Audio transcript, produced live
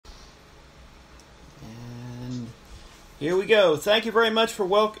Here we go. Thank you very much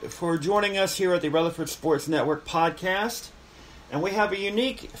for joining us here at the Rutherford Sports Network podcast. And we have a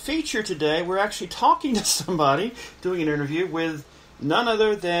unique feature today. We're actually talking to somebody, doing an interview with none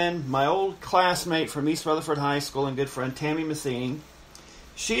other than my old classmate from East Rutherford High School and good friend Tami Matheny.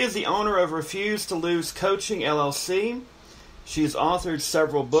 She is the owner of Refuse to Lose Coaching, LLC. She's authored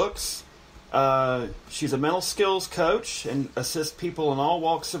several books. She's a mental skills coach and assists people in all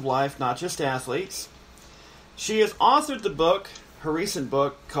walks of life, not just athletes. She has authored the book, her recent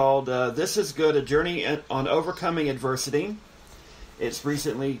book, called This Is Good, A Journey on Overcoming Adversity. It's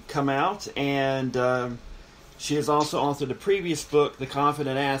recently come out, and she has also authored a previous book, The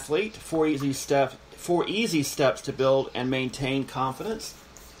Confident Athlete, 4 easy steps to build and maintain confidence.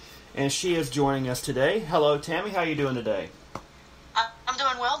 And she is joining us today. Hello, Tami. How are you doing today? I'm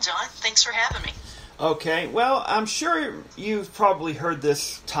doing well, John. Thanks for having me. Okay, well, I'm sure you've probably heard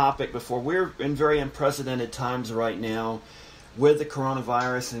this topic before. We're in very unprecedented times right now with the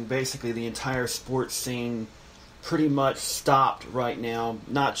coronavirus, and basically the entire sports scene pretty much stopped right now,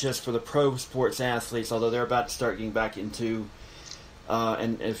 not just for the pro sports athletes, although they're about to start getting back into,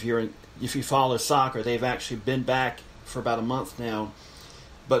 and if you follow soccer, they've actually been back for about a month now.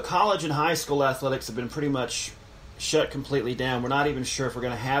 But college and high school athletics have been pretty much shut completely down. We're not even sure if we're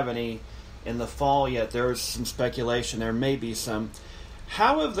going to have any in the fall yet. There's some speculation. There may be some.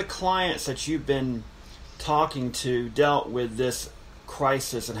 How have the clients that you've been talking to dealt with this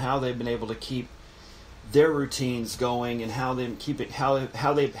crisis, and how they've been able to keep their routines going, and how they've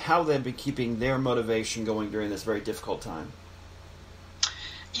been keeping their motivation going during this very difficult time?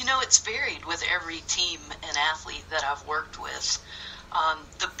 You know, it's varied with every team and athlete that I've worked with.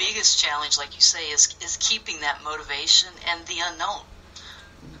 The biggest challenge, like you say, is keeping that motivation and the unknown,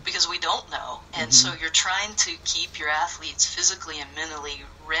 because we don't know. And so you're trying to keep your athletes physically and mentally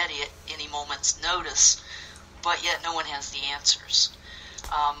ready at any moment's notice, but yet no one has the answers.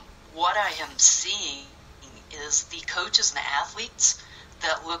 What I am seeing is the coaches and the athletes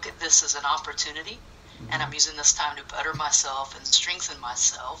that look at this as an opportunity, and I'm using this time to better myself and strengthen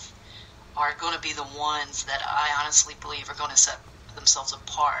myself, are going to be the ones that I honestly believe are going to set themselves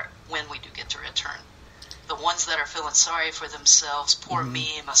apart when we do get to return. The ones that are feeling sorry for themselves, poor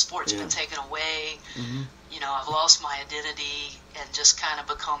me, my sport's been taken away, you know, I've lost my identity and just kind of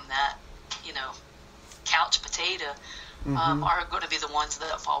become that, you know, couch potato, are going to be the ones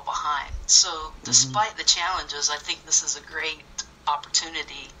that fall behind. So despite the challenges, I think this is a great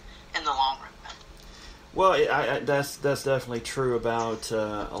opportunity in the long run. Well, that's definitely true about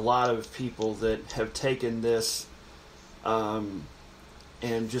a lot of people that have taken this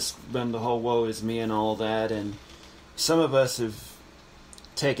and just been the whole woe is me and all that. And some of us have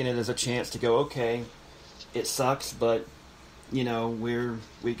taken it as a chance to go, okay, it sucks, but you know,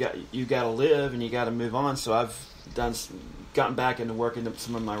 you got to live and you got to move on. So I've gotten back into working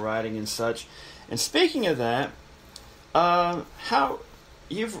some of my writing and such. And speaking of that, how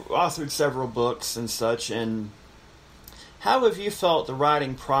you've authored several books and such, and how have you felt the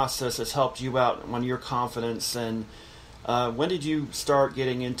writing process has helped you out on your confidence? And when did you start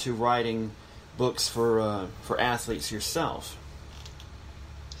getting into writing books for athletes yourself?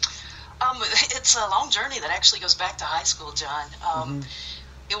 It's a long journey that actually goes back to high school, John.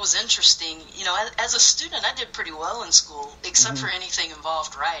 It was interesting. You know, as a student, I did pretty well in school, except for anything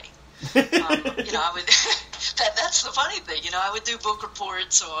involved writing. You know, I would. That's the funny thing. You know, I would do book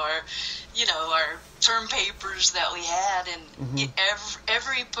reports or, you know, our term papers that we had, and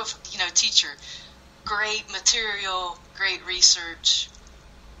every you know, teacher, great material, great research,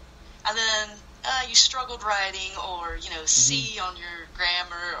 and then you struggled writing, or, you know, C on your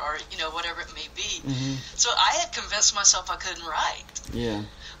grammar, or, you know, whatever it may be. So I had convinced myself I couldn't write. Yeah.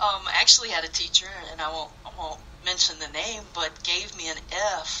 I actually had a teacher, and I won't mention the name, but gave me an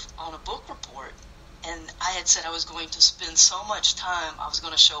F on a book report, and I had said I was going to spend so much time, I was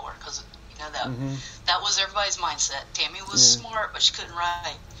going to show her, because, you know, that was everybody's mindset. Tami was smart, but she couldn't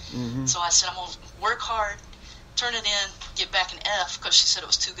write. So I said, I'm going to work hard, turn it in, get back an F, because she said it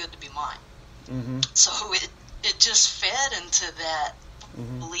was too good to be mine. So it just fed into that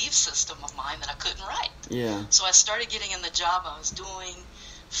belief system of mine that I couldn't write. Yeah. So I started getting in the job I was doing,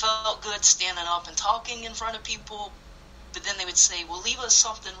 felt good standing up and talking in front of people, but then they would say, well, leave us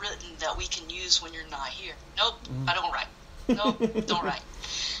something written that we can use when you're not here. Nope, I don't write. Nope, don't write.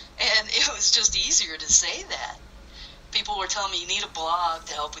 And it was just easier to say that. People were telling me, you need a blog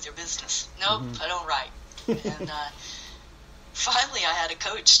to help with your business. Nope, I don't write. And finally I had a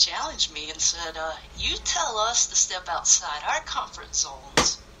coach challenge me and said, you tell us to step outside our comfort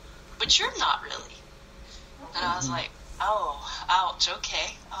zones, but you're not really. And I was like, oh, ouch,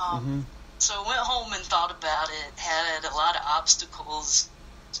 okay. So I went home and thought about it, had a lot of obstacles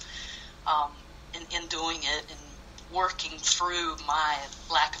in doing it and working through my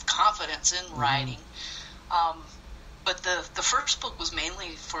lack of confidence in writing. But the first book was mainly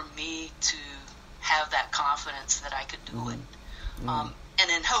for me to have that confidence that I could do it. And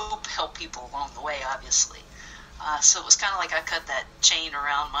then help people along the way, obviously. So it was kind of like I cut that chain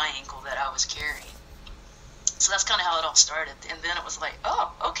around my ankle that I was carrying. So that's kind of how it all started. And then it was like,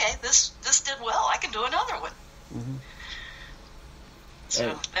 oh, okay, this did well. I can do another one.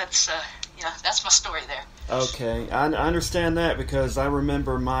 So that's my story there. Okay, I understand that because I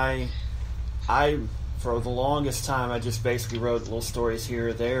remember for the longest time I just basically wrote little stories here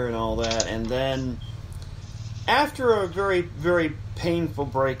or there and all that. And then after a very, very painful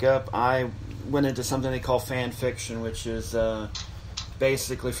breakup, I went into something they call fan fiction, which is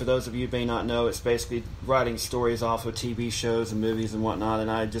basically, for those of you who may not know, it's basically writing stories off of TV shows and movies and whatnot, and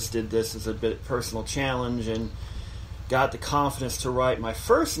I just did this as a bit personal challenge and got the confidence to write my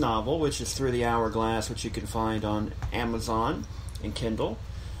first novel, which is Through the Hourglass, which you can find on Amazon and Kindle.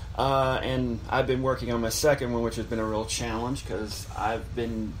 And I've been working on my second one, which has been a real challenge because I've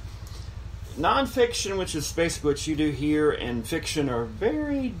been... Nonfiction, which is basically what you do here, and fiction are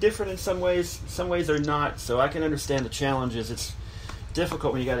very different in some ways. Some ways they're not. So I can understand the challenges. It's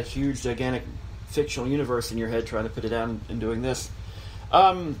difficult when you got a huge, gigantic fictional universe in your head trying to put it out and doing this.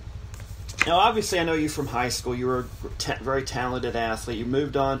 Now, obviously, I know you from high school. You were a very talented athlete. You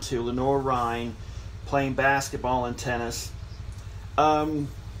moved on to Lenoir-Rhyne, playing basketball and tennis.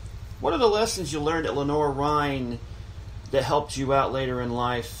 What are the lessons you learned at Lenoir-Rhyne that helped you out later in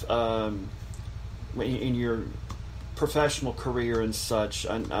life? In your professional career and such?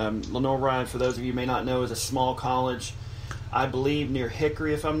 Lenoir-Rhyne, for those of you who may not know, is a small college, I believe near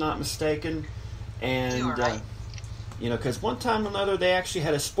Hickory, if I'm not mistaken. And you are right. Because one time or another they actually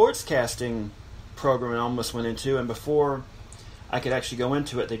had a sportscasting program I almost went into, and before I could actually go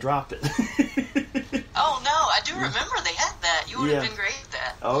into it, they dropped it. Oh no, I do remember they had that. You would have been great at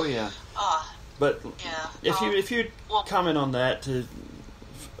that. Oh yeah. But if you comment on that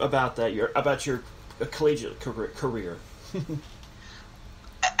about your collegiate career.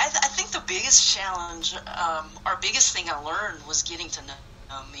 I think the biggest challenge, or biggest thing I learned, was getting to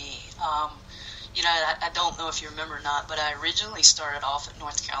know me. I don't know if you remember or not, but I originally started off at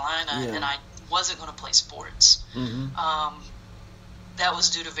North Carolina, and I wasn't going to play sports. That was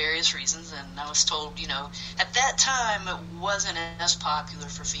due to various reasons, and I was told, at that time it wasn't as popular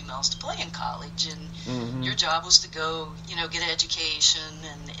for females to play in college, and your job was to go, get an education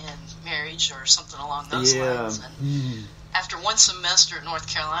and marriage or something along those lines. And after one semester at North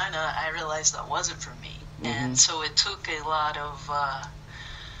Carolina, I realized that wasn't for me, and so it took a lot of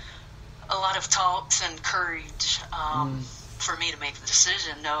talks and courage for me to make the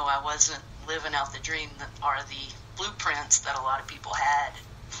decision. No, I wasn't living out the dream or the blueprints that a lot of people had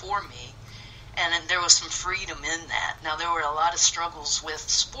for me, and there was some freedom in that. Now, there were a lot of struggles with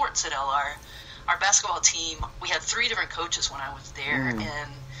sports at LR. Our basketball team, we had 3 different coaches when I was there,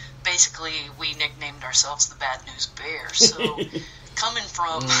 and basically we nicknamed ourselves the Bad News Bears. So coming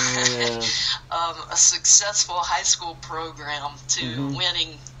from a successful high school program to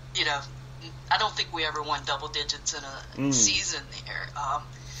winning, I don't think we ever won double digits in a season there.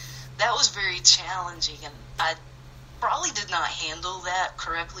 That was very challenging, and I probably did not handle that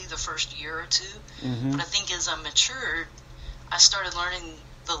correctly the first year or two. But I think as I matured, I started learning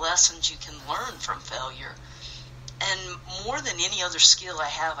the lessons you can learn from failure. And more than any other skill I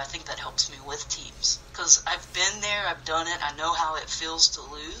have, I think that helps me with teams. Because I've been there, I've done it, I know how it feels to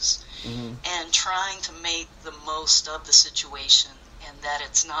lose. And trying to make the most of the situation, and that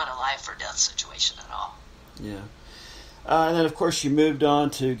it's not a life or death situation at all. Yeah. And then, of course, you moved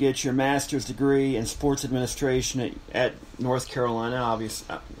on to get your master's degree in sports administration at North Carolina.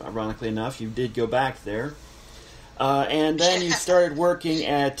 Obviously, ironically enough, you did go back there. And then you started working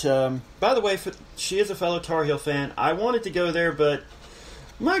at... by the way, she is a fellow Tar Heel fan. I wanted to go there, but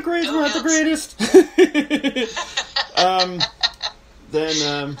my grades weren't the greatest.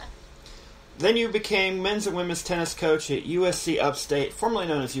 Then you became men's and women's tennis coach at USC Upstate, formerly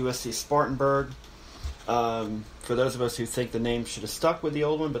known as USC Spartanburg. For those of us who think the name should have stuck with the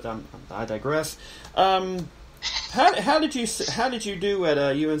old one, but I digress. How did you do at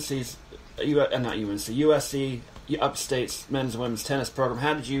USC Upstate's men's and women's tennis program?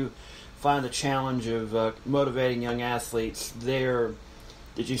 How did you find the challenge of motivating young athletes there?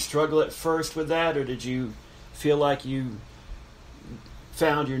 Did you struggle at first with that, or did you feel like you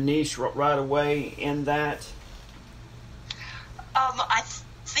found your niche right away in that? I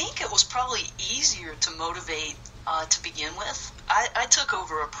think it was probably easier to motivate to begin with. I took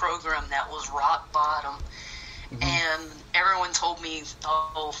over a program that was rock bottom, and everyone told me,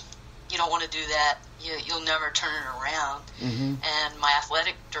 oh, you don't want to do that. You'll never turn it around. And my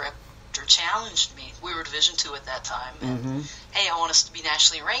athletic director challenged me. We were Division II at that time. And, hey, I want us to be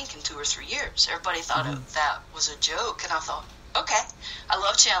nationally ranked in 2 or 3 years. Everybody thought that was a joke. And I thought, okay, I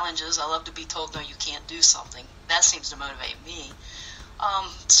love challenges. I love to be told, no, you can't do something. That seems to motivate me.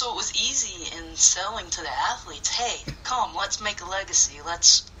 So it was easy in selling to the athletes, hey, come, let's make a legacy.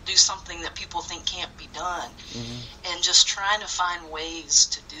 Let's do something that people think can't be done. And just trying to find ways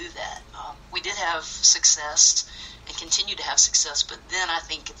to do that. We did have success and continue to have success, but then I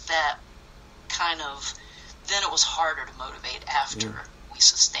think that then it was harder to motivate after we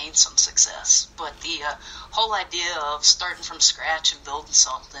sustained some success. But the whole idea of starting from scratch and building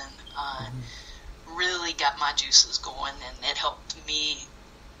something really got my juices going, and it helped me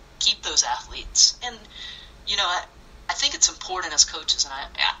keep those athletes. And, I think it's important as coaches and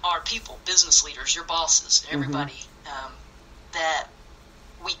our people, business leaders, your bosses, everybody, that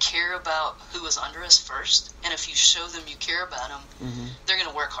we care about who is under us first. And if you show them you care about them, they're going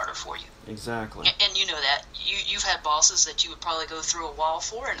to work harder for you. Exactly. And you know that. You've had bosses that you would probably go through a wall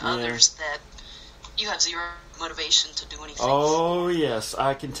for, and others that you have zero motivation to do anything. Oh, yes.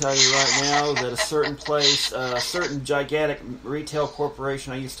 I can tell you right now that a certain place, a certain gigantic retail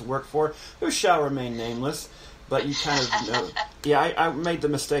corporation I used to work for, who shall remain nameless, but you kind of know. Yeah, I made the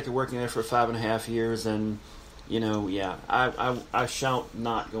mistake of working there for 5.5 years, and, I shall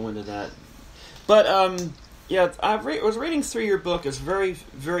not go into that. But, I was reading through your book. It's very,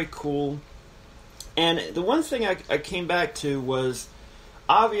 very cool. And the one thing I came back to was,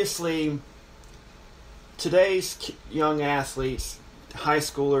 obviously, today's young athletes, high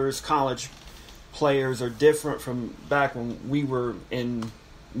schoolers, college players are different from back when we were in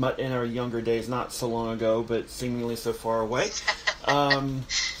our younger days, not so long ago, but seemingly so far away.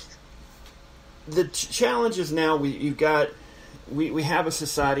 The challenge is now we have a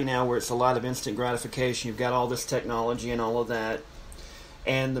society now where it's a lot of instant gratification. You've got all this technology and all of that,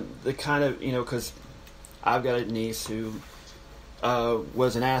 and the kind of because I've got a niece who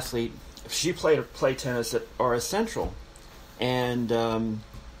was an athlete. She played tennis at RS Central, and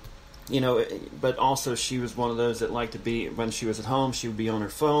but also she was one of those that liked to be, when she was at home, she would be on her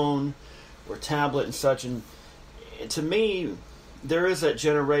phone or tablet and such. And to me, there is that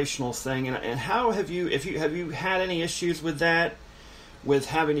generational thing. And how have you had any issues with that, with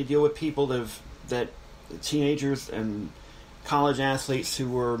having to deal with people that teenagers and college athletes who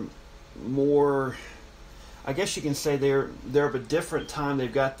were more, I guess you can say they're of a different time.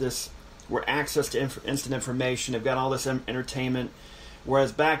 They've got this where access to instant information. They've got all this entertainment.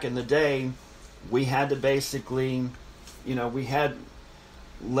 Whereas back in the day, we had to basically, we had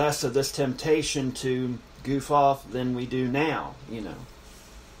less of this temptation to goof off than we do now,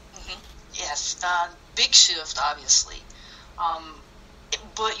 Yes, big shift, obviously.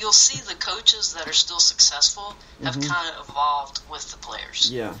 But you'll see the coaches that are still successful have kind of evolved with the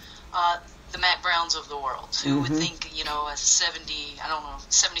players. Yeah. The Matt Browns of the world, who would think, a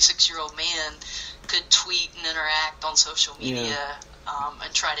 76-year-old man could tweet and interact on social media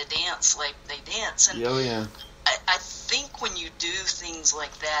and try to dance like they dance. And I think when you do things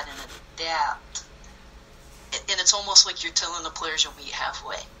like that and adapt, and it's almost like you're telling the players you'll meet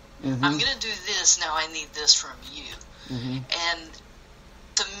halfway. I'm going to do this, now I need this from you. And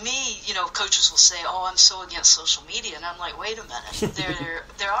to me, coaches will say, oh, I'm so against social media. And I'm like, wait a minute.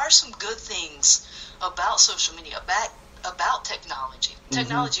 There are some good things about social media, about technology.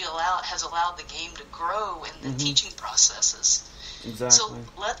 Technology has allowed the game to grow in the teaching processes. Exactly. So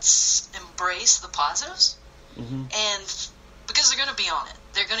let's embrace the positives, and because they're going to be on it.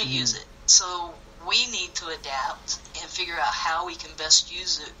 They're going to use it. So we need to adapt and figure out how we can best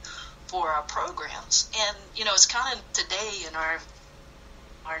use it for our programs. And, it's kind of today in our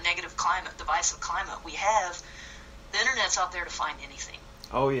negative climate, divisive climate we have, the internet's out there to find anything.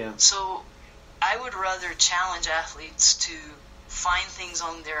 Oh, yeah. So I would rather challenge athletes to find things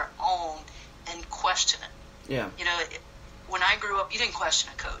on their own and question it. Yeah. When I grew up, you didn't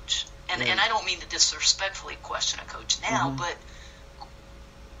question a coach. And I don't mean to disrespectfully question a coach now, but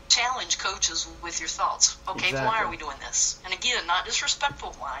challenge coaches with your thoughts. Okay, exactly. Why are we doing this? And again, not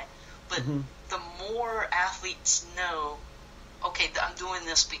disrespectful why, but the more athletes know, okay, I'm doing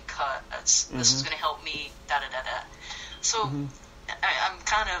this because this is going to help me, da-da-da-da. So I'm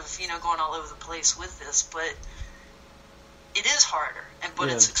kind of, going all over the place with this, but it is harder. But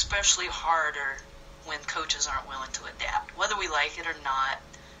it's especially harder when coaches aren't willing to adapt. Whether we like it or not,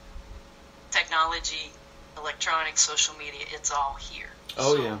 technology, electronics, social media, it's all here.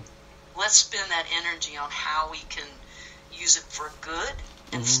 Oh, so yeah. let's spend that energy on how we can use it for good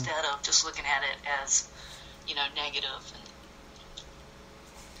instead of just looking at it as, negative.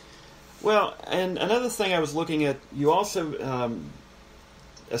 Well, and another thing I was looking at, you also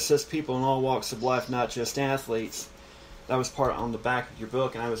assist people in all walks of life, not just athletes. That was part on the back of your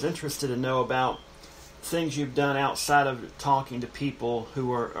book, and I was interested to know about things you've done outside of talking to people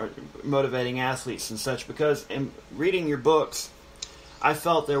who are motivating athletes and such, because in reading your books, I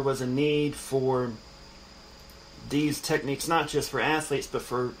felt there was a need for these techniques, not just for athletes, but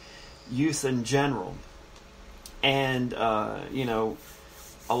for youth in general. And,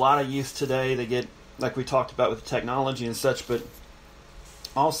 a lot of youth today, they get, like we talked about with technology and such, but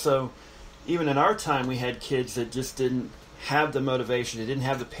also, even in our time, we had kids that just didn't have the motivation. They didn't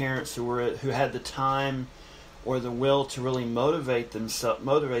have the parents who had the time or the will to really motivate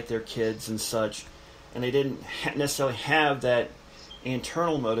their kids and such, and they didn't necessarily have that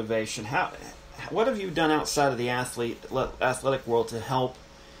internal motivation. What have you done outside of the athletic world to help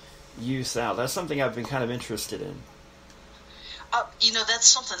youth out? That's something I've been kind of interested in. That's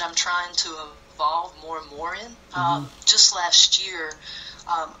something I'm trying to evolve more and more in. Just last year,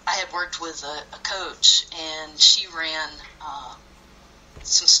 I had worked with a coach, and she ran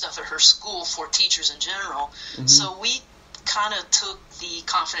some stuff at her school for teachers in general. So we kind of took the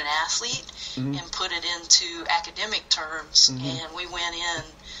confident athlete and put it into academic terms, and we went in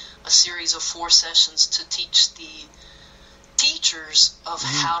a series of 4 sessions to teach the teachers of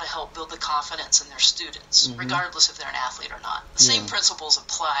how to help build the confidence in their students, regardless if they're an athlete or not. The same principles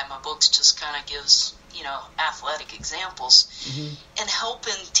apply. My books just kind of gives, athletic examples, and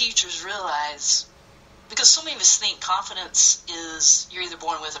helping teachers realize, because so many of us think confidence is you're either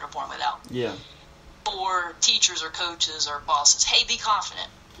born with it or born without. Yeah. Or teachers or coaches or bosses, hey, be confident.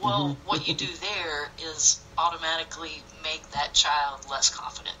 Well, what you do there is automatically make that child less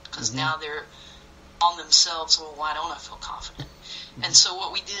confident, because now they're on themselves. Well, why don't I feel confident? And so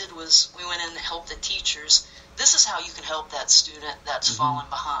what we did was we went in to help the teachers. This is how you can help that student that's fallen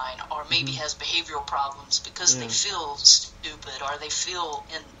behind, or maybe has behavioral problems because they feel stupid or they feel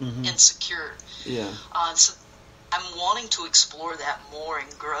insecure. Yeah. So I'm wanting to explore that more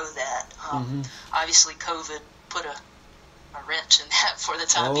and grow that. Obviously, COVID put a wrench in that for the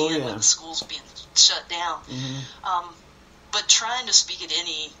time being, with the schools being shut down. But trying to speak at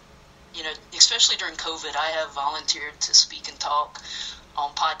any, especially during COVID, I have volunteered to speak and talk on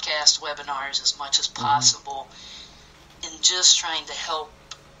podcast webinars as much as possible, and just trying to help,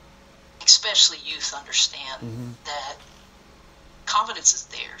 especially youth, understand that confidence is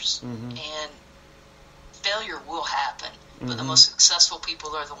theirs, and failure will happen, but the most successful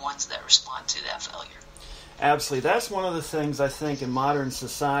people are the ones that respond to that failure. Absolutely. That's one of the things I think in modern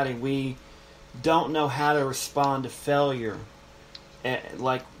society, we don't know how to respond to failure.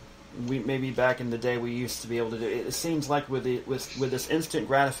 Like maybe back in the day we used to be able to do. It seems like with this instant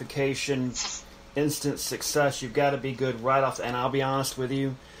gratification, instant success, you've got to be good right off. And I'll be honest with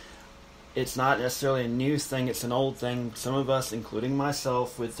you, it's not necessarily a new thing, it's an old thing. Some of us, including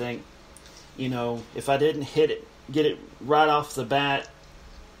myself, would think, if I didn't get it right off the bat,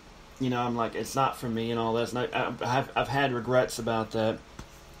 I'm like, it's not for me and all that. I've had regrets about that.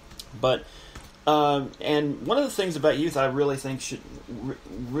 But and one of the things about youth, I really think should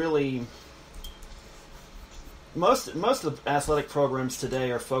really most of the athletic programs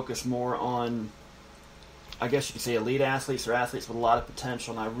today are focused more on, I guess you could say, elite athletes or athletes with a lot of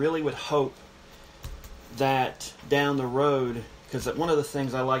potential. And I really would hope that down the road, because one of the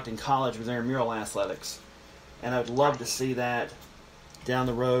things I liked in college was intramural athletics, and I'd love to see that down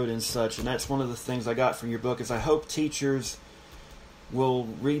the road and such. And that's one of the things I got from your book, is I hope teachers will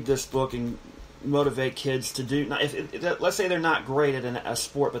read this book and motivate kids to do. Let's say they're not great at a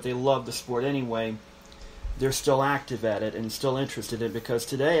sport, but they love the sport anyway. They're still active at it and still interested in it, because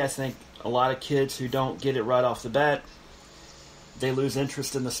today I think a lot of kids who don't get it right off the bat, they lose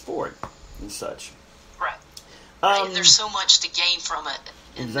interest in the sport and such. Right. And there's so much to gain from it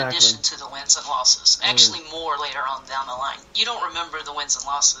in addition to the wins and losses. Actually, more later on down the line. You don't remember the wins and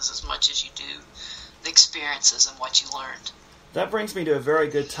losses as much as you do the experiences and what you learned. That brings me to a very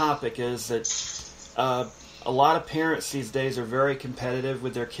good topic, is that a lot of parents these days are very competitive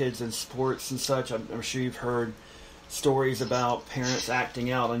with their kids in sports and such. I'm sure you've heard stories about parents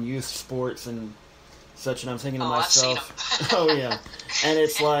acting out on youth sports and such, and I'm thinking to myself, I've seen them. oh yeah, and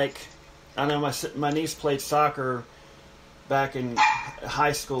it's like, I know my niece played soccer back in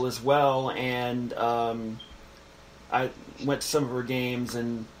high school as well, and I went to some of her games,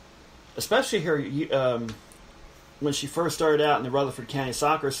 and especially her when she first started out in the Rutherford County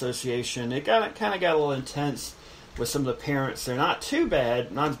Soccer Association, it kind of got a little intense. with some of the parents. They're not too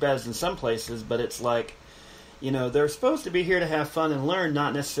bad, not as bad as in some places, but it's like, they're supposed to be here to have fun and learn,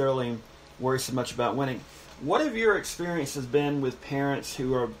 not necessarily worry so much about winning. What have your experiences been with parents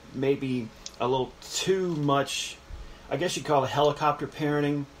who are maybe a little too much, I guess you'd call it helicopter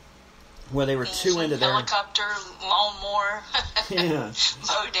parenting, where they were too into their... Helicopter, lawnmower, yeah.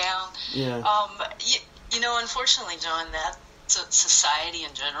 mow down. Yeah. Unfortunately, John, that's a society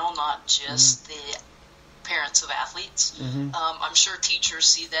in general, not just the parents of athletes. I'm sure teachers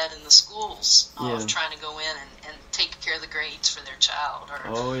see that in the schools of trying to go in and take care of the grades for their child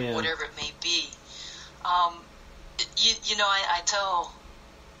or whatever it may be. I tell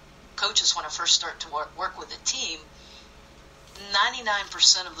coaches when I first start to work with a team,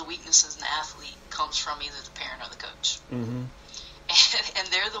 99% of the weaknesses in the athlete comes from either the parent or the coach. And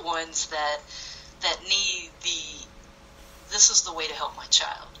they're the ones that need this is the way to help my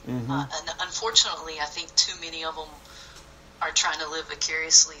child. And unfortunately, I think too many of them are trying to live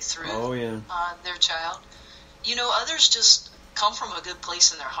vicariously through their child. Others just come from a good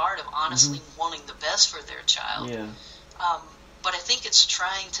place in their heart of honestly wanting the best for their child. But I think it's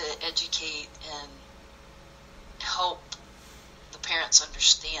trying to educate and help the parents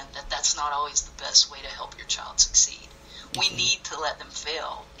understand that that's not always the best way to help your child succeed. We need to let them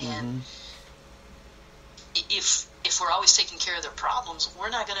fail. And if we're always taking care of their problems, we're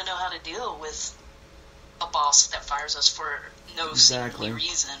not going to know how to deal with a boss that fires us for no seemingly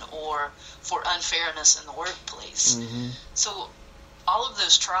reason or for unfairness in the workplace. So all of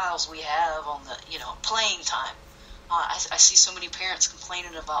those trials we have on the playing time, I see so many parents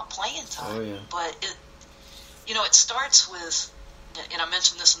complaining about playing time, but it starts with, and I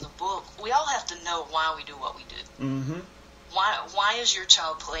mentioned this in the book, we all have to know why we do what we do. Why is your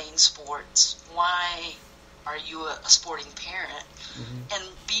child playing sports? Why are you a sporting parent? And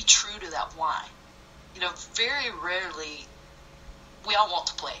be true to that why. Very rarely, we all want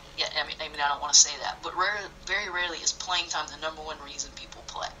to play. Yeah, I mean, I don't want to say that, but very rarely is playing time the number one reason people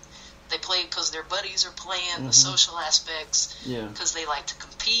play. They play because their buddies are playing, the social aspects, because they like to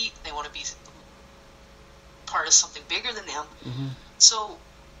compete, they want to be part of something bigger than them. So,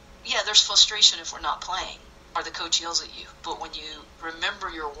 there's frustration if we're not playing, or the coach yells at you. But when you remember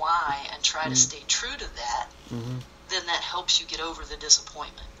your why and try to stay true to that, then that helps you get over the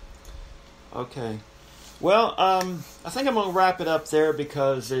disappointment. Okay. Well, I think I'm going to wrap it up there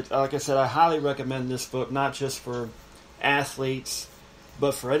because, like I said, I highly recommend this book, not just for athletes,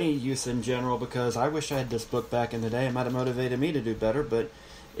 but for any youth in general, because I wish I had this book back in the day. It might have motivated me to do better, but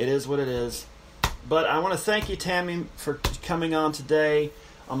it is what it is. But I want to thank you, Tami, for coming on today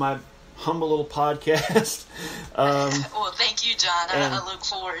on my humble little podcast. Well, thank you, John. I look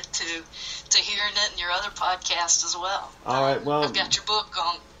forward to hearing it in your other podcast as well. All right, well, I've got your book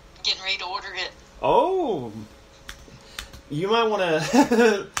on, getting ready to order it. Oh, you might want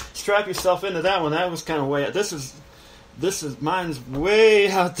to strap yourself into that one. That was kind of way out. This is mine's way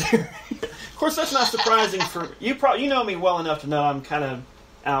out there. Of course, that's not surprising for you. You know me well enough to know I'm kind of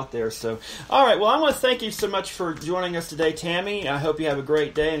out there. So, all right. Well, I want to thank you so much for joining us today, Tami. I hope you have a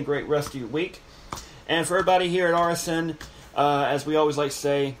great day and a great rest of your week. And for everybody here at RSN, as we always like to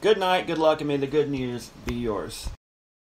say, good night, good luck, and may the good news be yours.